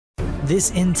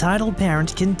This entitled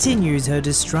parent continues her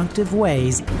destructive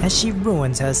ways as she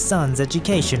ruins her son's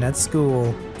education at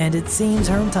school. And it seems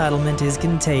her entitlement is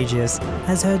contagious,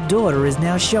 as her daughter is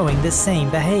now showing the same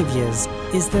behaviors.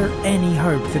 Is there any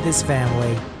hope for this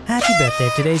family? Happy birthday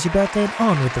if today's your birthday, and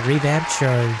on with the revamped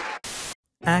show.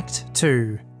 Act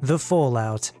 2. The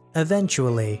Fallout.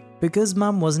 Eventually, because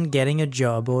Mum wasn't getting a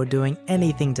job or doing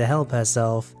anything to help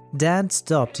herself, Dad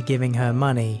stopped giving her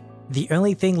money. The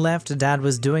only thing left Dad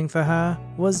was doing for her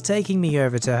was taking me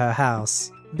over to her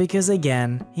house. Because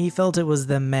again, he felt it was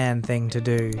the man thing to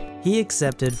do. He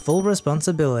accepted full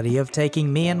responsibility of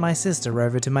taking me and my sister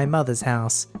over to my mother's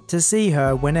house to see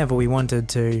her whenever we wanted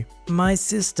to. My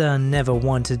sister never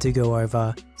wanted to go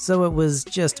over, so it was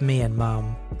just me and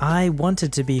Mum. I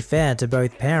wanted to be fair to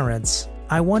both parents.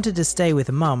 I wanted to stay with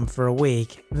Mum for a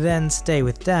week, then stay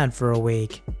with Dad for a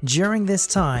week. During this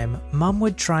time, Mum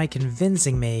would try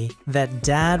convincing me that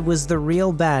Dad was the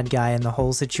real bad guy in the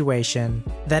whole situation,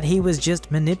 that he was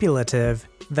just manipulative,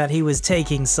 that he was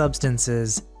taking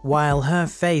substances, while her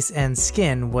face and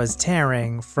skin was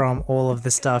tearing from all of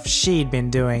the stuff she'd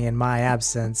been doing in my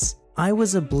absence. I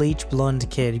was a bleach blonde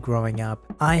kid growing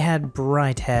up. I had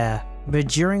bright hair, but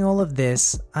during all of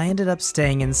this, I ended up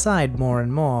staying inside more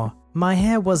and more. My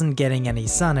hair wasn't getting any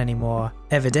sun anymore.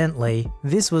 Evidently,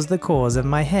 this was the cause of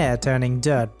my hair turning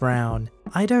dirt brown.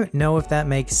 I don't know if that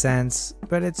makes sense,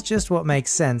 but it's just what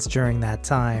makes sense during that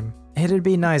time. It'd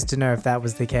be nice to know if that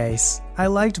was the case. I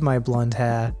liked my blonde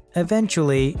hair.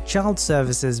 Eventually, child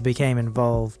services became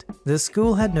involved. The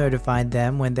school had notified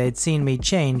them when they'd seen me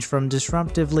change from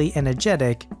disruptively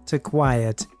energetic to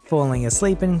quiet, falling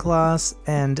asleep in class,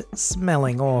 and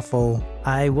smelling awful.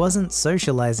 I wasn't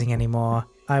socializing anymore.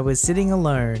 I was sitting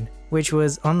alone, which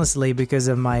was honestly because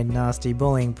of my nasty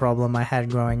bullying problem I had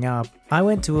growing up. I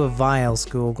went to a vile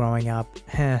school growing up,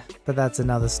 but that's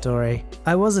another story.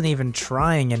 I wasn't even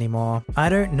trying anymore. I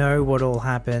don't know what all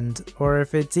happened, or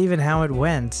if it's even how it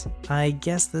went. I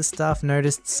guess the staff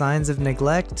noticed signs of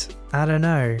neglect? I don't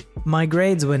know. My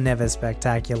grades were never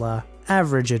spectacular,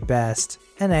 average at best.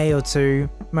 An A or two,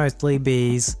 mostly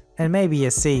Bs, and maybe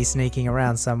a C sneaking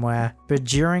around somewhere. But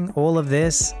during all of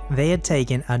this, they had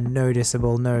taken a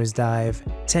noticeable nosedive.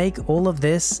 Take all of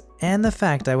this, and the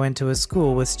fact I went to a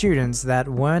school with students that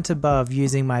weren't above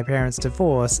using my parents'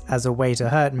 divorce as a way to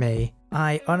hurt me.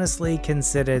 I honestly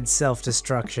considered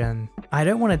self-destruction. I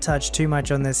don't want to touch too much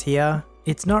on this here.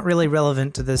 It's not really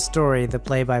relevant to the story, the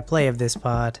play-by-play of this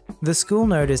part. The school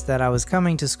noticed that I was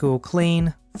coming to school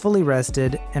clean, fully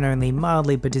rested, and only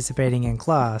mildly participating in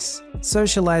class.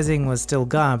 Socializing was still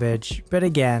garbage, but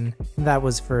again, that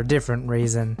was for a different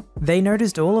reason. They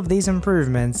noticed all of these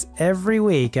improvements every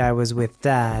week I was with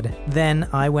Dad. Then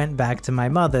I went back to my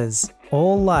mother's.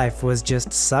 All life was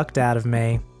just sucked out of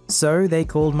me. So they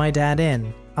called my dad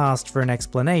in, asked for an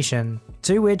explanation,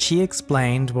 to which he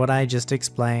explained what I just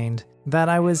explained. That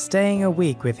I was staying a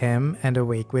week with him and a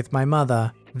week with my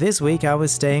mother. This week I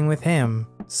was staying with him.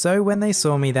 So when they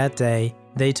saw me that day,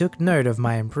 they took note of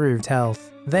my improved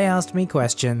health. They asked me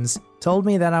questions, told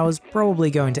me that I was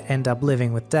probably going to end up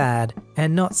living with Dad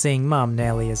and not seeing Mum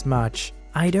nearly as much.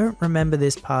 I don't remember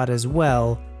this part as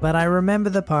well, but I remember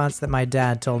the parts that my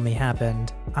dad told me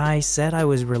happened. I said I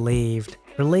was relieved.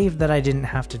 Relieved that I didn't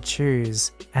have to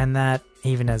choose, and that,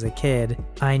 even as a kid,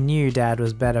 I knew Dad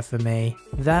was better for me.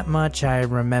 That much I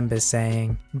remember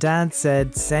saying. Dad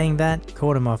said saying that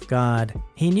caught him off guard.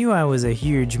 He knew I was a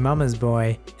huge mama's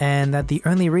boy, and that the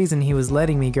only reason he was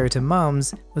letting me go to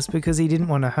Mum's was because he didn't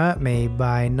want to hurt me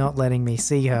by not letting me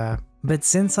see her. But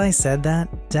since I said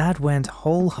that, Dad went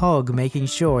whole hog making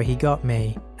sure he got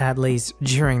me, at least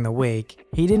during the week.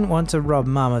 He didn't want to rob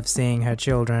Mum of seeing her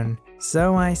children.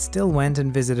 So I still went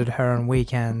and visited her on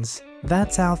weekends.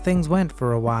 That's how things went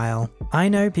for a while. I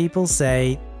know people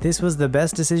say, this was the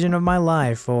best decision of my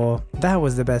life, or that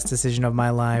was the best decision of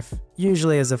my life,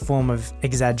 usually as a form of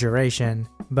exaggeration.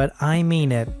 But I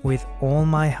mean it with all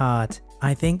my heart.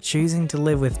 I think choosing to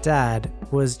live with Dad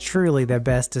was truly the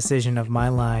best decision of my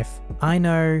life. I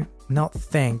know, not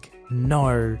think,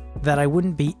 know, that I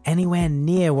wouldn't be anywhere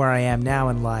near where I am now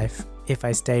in life if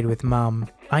I stayed with Mum.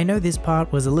 I know this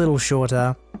part was a little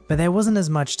shorter, but there wasn't as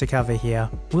much to cover here.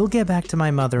 We'll get back to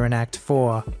my mother in Act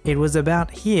 4. It was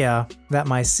about here that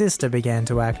my sister began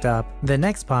to act up. The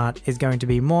next part is going to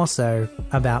be more so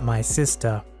about my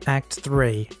sister. Act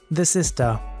 3. The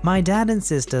sister. My dad and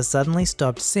sister suddenly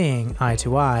stopped seeing eye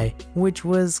to eye, which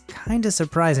was kinda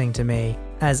surprising to me,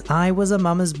 as I was a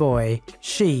mama's boy,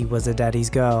 she was a daddy's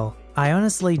girl. I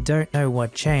honestly don't know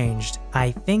what changed.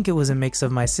 I think it was a mix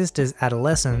of my sister's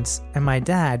adolescence and my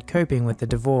dad coping with the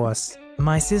divorce.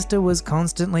 My sister was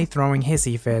constantly throwing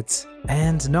hissy fits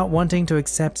and not wanting to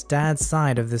accept Dad's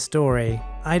side of the story.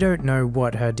 I don't know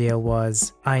what her deal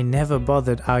was. I never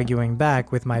bothered arguing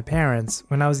back with my parents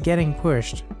when I was getting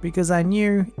pushed because I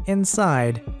knew,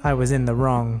 inside, I was in the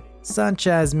wrong. Such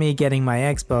as me getting my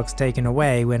Xbox taken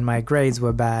away when my grades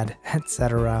were bad,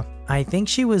 etc. I think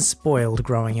she was spoiled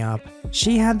growing up.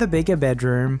 She had the bigger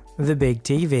bedroom, the big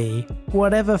TV,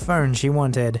 whatever phone she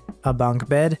wanted, a bunk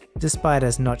bed, despite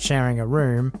us not sharing a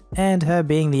room, and her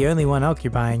being the only one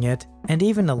occupying it, and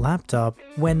even a laptop.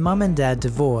 When Mum and Dad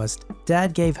divorced,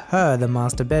 Dad gave her the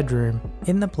master bedroom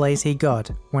in the place he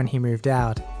got when he moved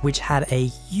out, which had a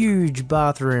huge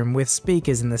bathroom with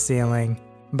speakers in the ceiling.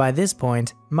 By this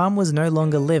point, Mum was no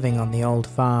longer living on the old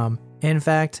farm. In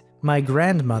fact, my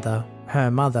grandmother, her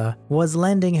mother, was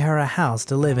lending her a house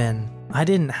to live in. I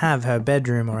didn't have her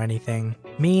bedroom or anything.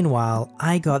 Meanwhile,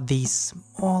 I got the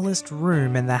smallest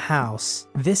room in the house.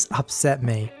 This upset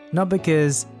me. Not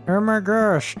because, oh my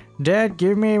gosh, Dad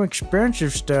gave me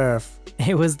expensive stuff.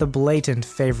 It was the blatant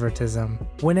favoritism.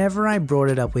 Whenever I brought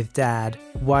it up with Dad,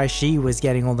 why she was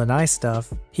getting all the nice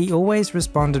stuff, he always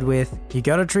responded with, "You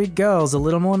gotta treat girls a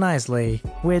little more nicely,"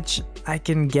 which I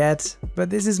can get, but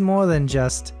this is more than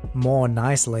just more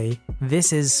nicely.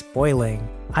 This is spoiling.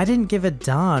 I didn't give a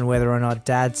darn whether or not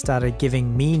Dad started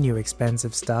giving me new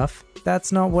expensive stuff.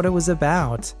 That's not what it was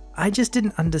about. I just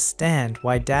didn't understand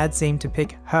why Dad seemed to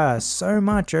pick her so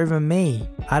much over me.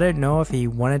 I don't know if he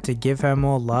wanted to give her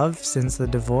more love since the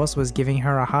divorce was giving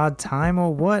her a hard time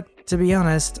or what. To be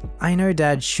honest, I know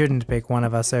Dad shouldn't pick one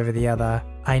of us over the other.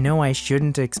 I know I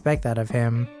shouldn't expect that of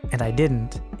him, and I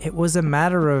didn't. It was a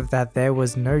matter of that there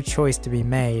was no choice to be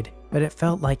made, but it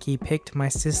felt like he picked my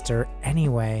sister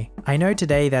anyway. I know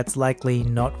today that's likely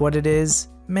not what it is.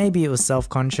 Maybe it was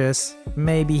self-conscious,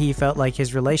 maybe he felt like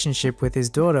his relationship with his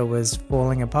daughter was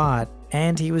falling apart,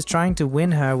 and he was trying to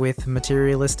win her with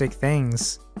materialistic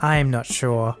things. I'm not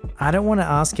sure. I don't want to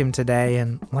ask him today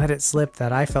and let it slip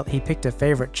that I felt he picked a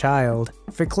favorite child.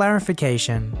 For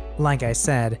clarification, like I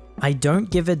said, I don't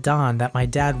give a darn that my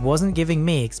dad wasn't giving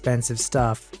me expensive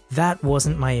stuff. That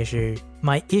wasn't my issue.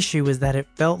 My issue was that it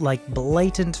felt like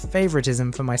blatant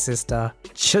favoritism for my sister.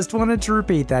 Just wanted to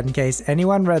repeat that in case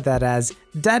anyone read that as,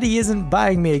 "Daddy isn't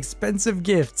buying me expensive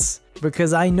gifts,"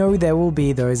 because I know there will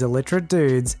be those illiterate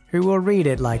dudes who will read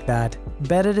it like that.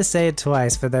 Better to say it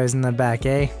twice for those in the back,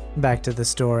 eh? Back to the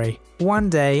story. One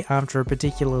day, after a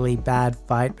particularly bad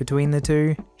fight between the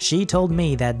two, she told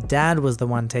me that Dad was the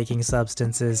one taking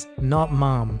substances, not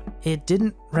Mum. It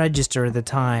didn't register at the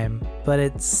time, but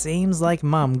it seems like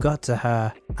Mum got to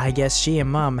her. I guess she and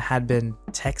Mum had been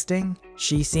texting?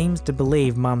 She seems to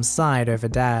believe Mum's side over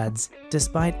Dad's,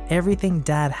 despite everything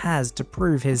Dad has to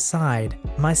prove his side.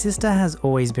 My sister has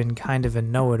always been kind of a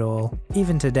know-it-all.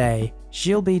 Even today,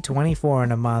 she'll be 24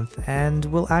 in a month and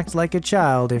will act like a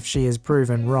child if she is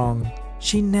proven wrong.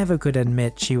 She never could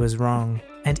admit she was wrong.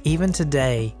 And even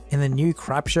today, in the new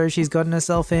crap show she's gotten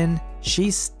herself in,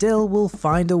 she still will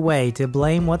find a way to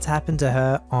blame what's happened to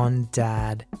her on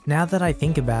Dad. Now that I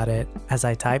think about it, as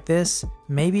I type this,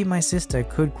 maybe my sister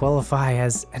could qualify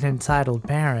as an entitled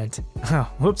parent. Oh,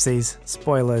 whoopsies,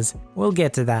 spoilers. We'll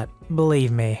get to that,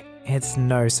 believe me, it's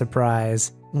no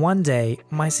surprise. One day,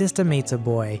 my sister meets a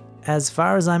boy. As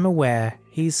far as I'm aware,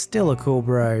 he's still a cool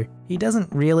bro. He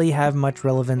doesn't really have much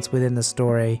relevance within the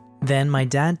story. Then my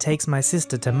dad takes my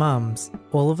sister to Mum's.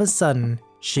 All of a sudden,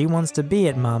 she wants to be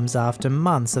at Mum's after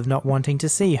months of not wanting to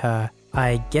see her.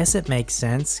 I guess it makes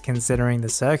sense considering the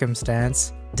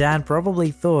circumstance. Dad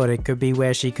probably thought it could be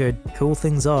where she could cool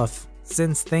things off,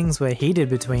 since things were heated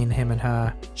between him and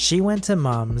her. She went to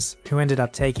Mum's, who ended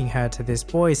up taking her to this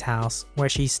boy's house where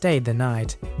she stayed the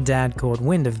night. Dad caught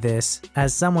wind of this,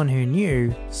 as someone who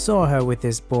knew saw her with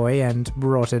this boy and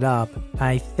brought it up,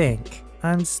 I think.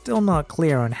 I'm still not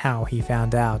clear on how he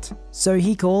found out. So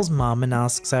he calls Mum and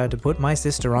asks her to put my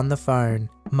sister on the phone.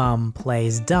 Mum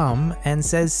plays dumb and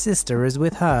says sister is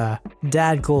with her.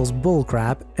 Dad calls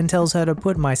bullcrap and tells her to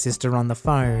put my sister on the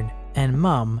phone. And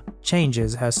Mum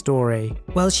changes her story.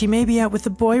 Well, she may be out with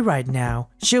the boy right now.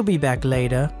 She'll be back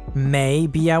later. May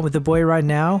be out with the boy right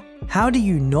now? How do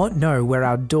you not know where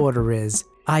our daughter is?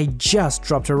 I just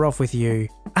dropped her off with you.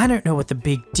 I don't know what the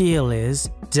big deal is.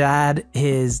 Dad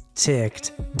is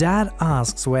ticked. Dad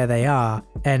asks where they are,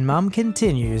 and Mum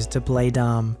continues to play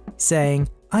dumb, saying,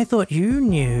 I thought you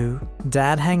knew.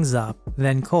 Dad hangs up,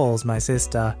 then calls my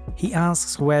sister. He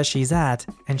asks where she's at,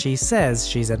 and she says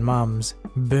she's at Mum's.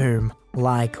 Boom.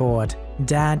 Lie caught.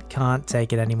 Dad can't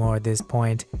take it anymore at this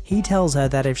point. He tells her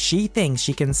that if she thinks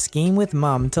she can scheme with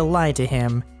Mum to lie to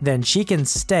him, then she can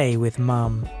stay with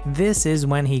Mum. This is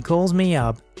when he calls me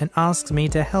up and asks me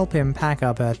to help him pack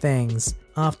up her things.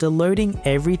 After loading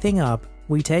everything up,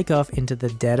 we take off into the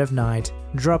dead of night,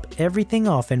 drop everything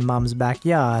off in Mum's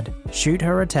backyard, shoot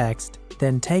her a text,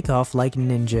 then take off like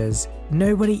ninjas.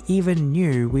 Nobody even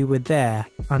knew we were there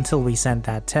until we sent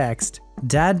that text.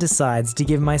 Dad decides to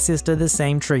give my sister the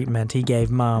same treatment he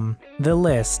gave Mum. The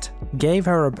list. Gave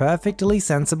her a perfectly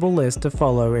sensible list to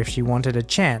follow if she wanted a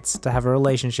chance to have a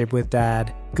relationship with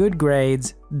Dad. Good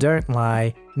grades, don't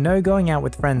lie, no going out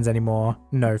with friends anymore,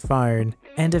 no phone,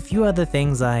 and a few other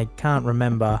things I can't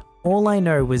remember. All I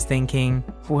know was thinking,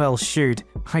 well shoot,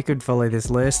 I could follow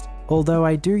this list. Although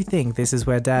I do think this is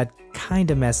where Dad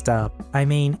kinda messed up. I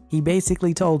mean, he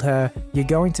basically told her, "You're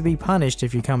going to be punished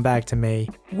if you come back to me,"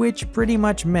 which pretty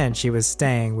much meant she was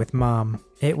staying with Mum.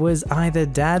 It was either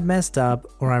Dad messed up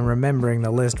or I'm remembering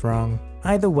the list wrong.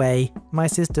 Either way, my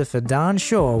sister for darn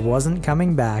sure wasn't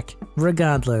coming back.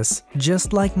 Regardless,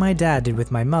 just like my dad did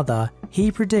with my mother,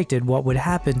 he predicted what would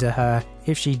happen to her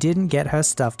if she didn't get her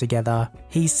stuff together.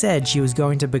 He said she was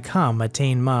going to become a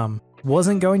teen mum,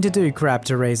 wasn't going to do crap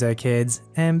to raise her kids,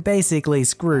 and basically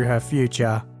screw her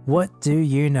future. What do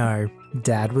you know?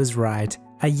 Dad was right.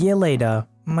 A year later,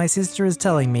 my sister is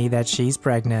telling me that she's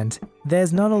pregnant.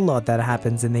 There's not a lot that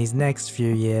happens in these next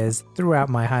few years throughout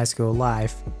my high school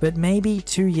life, but maybe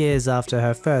 2 years after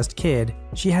her first kid,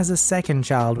 she has a second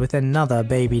child with another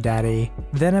baby daddy.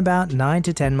 Then about 9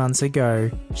 to 10 months ago,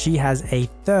 she has a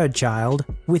third child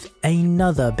with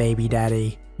another baby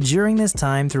daddy. During this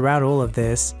time throughout all of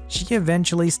this, she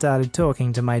eventually started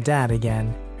talking to my dad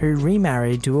again, who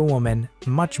remarried to a woman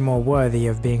much more worthy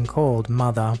of being called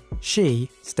mother. She,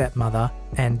 stepmother,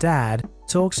 and Dad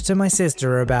talked to my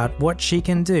sister about what she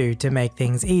can do to make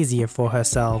things easier for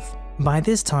herself. By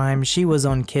this time, she was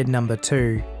on kid number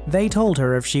 2. They told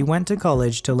her if she went to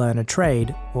college to learn a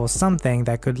trade or something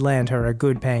that could land her a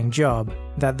good paying job,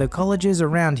 that the colleges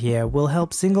around here will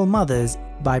help single mothers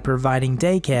by providing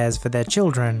daycares for their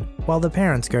children while the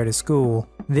parents go to school.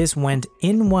 This went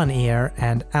in one ear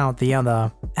and out the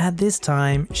other. At this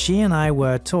time, she and I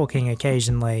were talking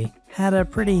occasionally, had a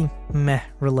pretty meh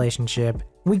relationship.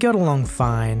 We got along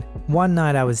fine. One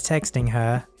night I was texting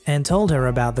her and told her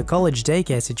about the college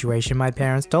daycare situation my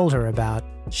parents told her about.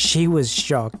 She was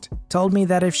shocked, told me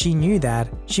that if she knew that,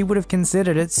 she would have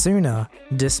considered it sooner,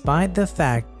 despite the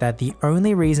fact that the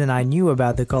only reason I knew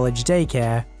about the college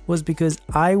daycare was because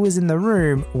I was in the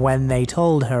room when they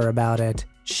told her about it.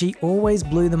 She always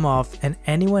blew them off and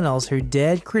anyone else who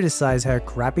dared criticize her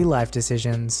crappy life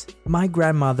decisions. My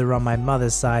grandmother on my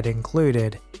mother's side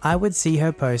included. I would see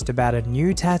her post about a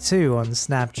new tattoo on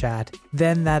Snapchat.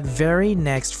 Then that very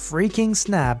next freaking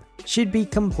snap, she'd be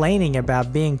complaining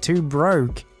about being too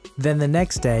broke. Then the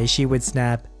next day she would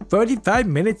snap, 45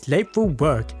 minutes late for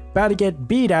work, about to get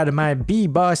beat out of my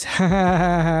B-boss,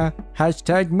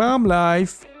 hashtag mom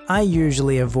life. I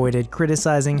usually avoided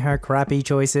criticizing her crappy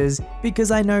choices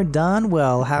because I know darn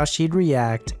well how she'd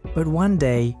react. But one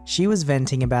day, she was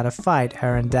venting about a fight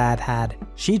her and Dad had.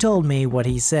 She told me what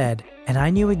he said, and I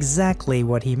knew exactly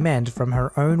what he meant from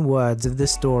her own words of the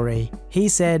story. He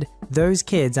said, "Those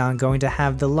kids aren't going to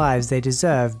have the lives they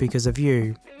deserve because of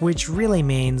you." Which really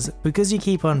means, because you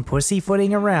keep on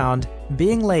pussyfooting around,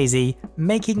 being lazy,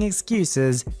 making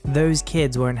excuses, those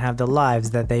kids won't have the lives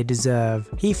that they deserve.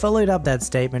 He followed up that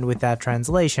statement with that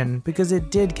translation because it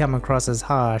did come across as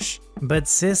harsh. But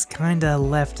sis kinda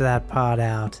left that part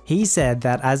out. He said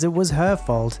that as it was her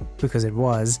fault, because it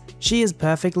was, she is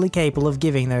perfectly capable of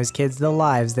giving those kids the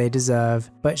lives they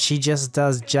deserve, but she just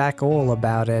does jack all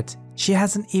about it. She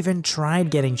hasn't even tried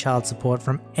getting child support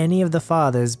from any of the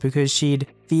fathers because she'd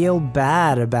feel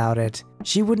bad about it.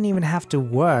 She wouldn't even have to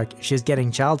work if she's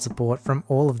getting child support from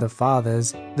all of the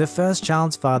fathers. The first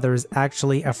child's father is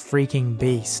actually a freaking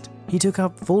beast. He took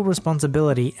up full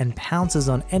responsibility and pounces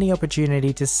on any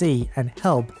opportunity to see and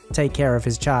help take care of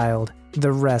his child.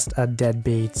 The rest are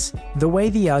deadbeats. The way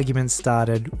the argument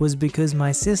started was because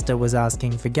my sister was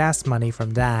asking for gas money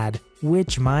from Dad,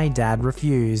 which my dad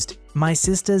refused. My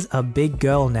sister's a big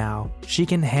girl now, she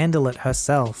can handle it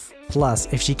herself. Plus,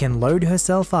 if she can load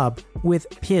herself up with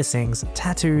piercings,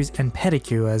 tattoos, and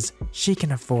pedicures, she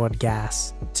can afford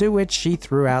gas. To which she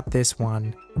threw out this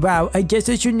one. "Wow, I guess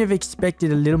I shouldn't have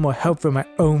expected a little more help from my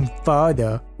own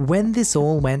father." When this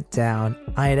all went down,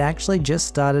 I had actually just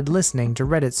started listening to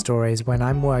Reddit stories when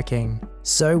I'm working.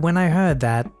 So when I heard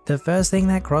that, the first thing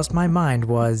that crossed my mind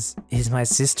was, is my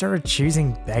sister a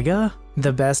choosing beggar?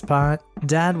 The best part?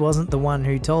 Dad wasn't the one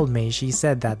who told me she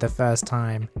said that the first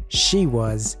time. She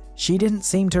was. She didn't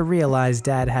seem to realize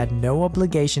Dad had no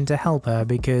obligation to help her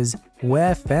because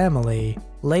we're family.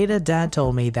 Later, Dad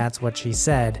told me that's what she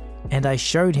said, and I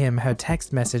showed him her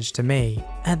text message to me.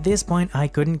 At this point, I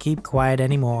couldn't keep quiet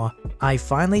anymore. I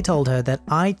finally told her that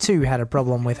I too had a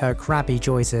problem with her crappy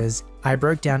choices. I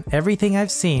broke down everything I've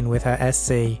seen with her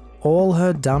SC. All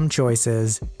her dumb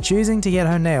choices. Choosing to get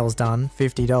her nails done,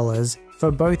 $50, for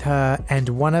both her and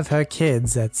one of her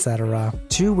kids, etc.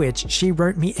 To which she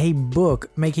wrote me a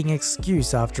book making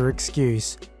excuse after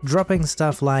excuse. Dropping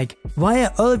stuff like, "Why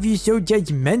are all of you so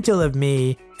judgmental of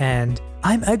me?" and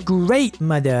 "I'm a great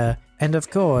mother." And of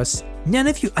course, "None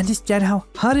of you understand how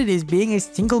hard it is being a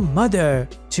single mother."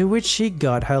 To which she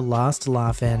got her last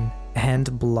laugh in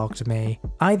and blocked me.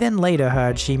 I then later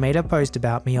heard she made a post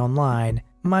about me online.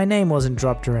 My name wasn't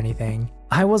dropped or anything.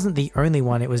 I wasn't the only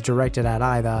one it was directed at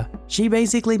either. She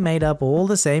basically made up all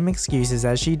the same excuses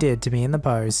as she did to me in the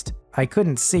post. I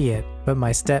couldn't see it, but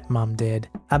my stepmom did.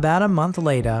 About a month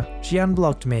later, she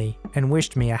unblocked me and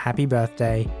wished me a happy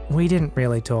birthday. We didn't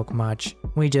really talk much.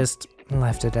 We just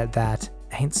left it at that.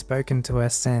 Ain't spoken to her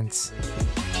since.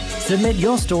 Submit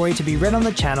your story to be read on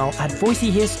the channel at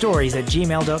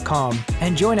VoiceyHereStories@gmail.com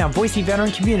and join our Voicey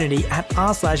veteran community at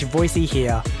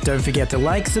r/VoiceyHere. Don't forget to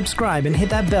like, subscribe, and hit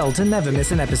that bell to never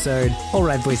miss an episode.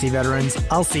 Alright, Voicey veterans,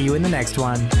 I'll see you in the next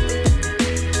one.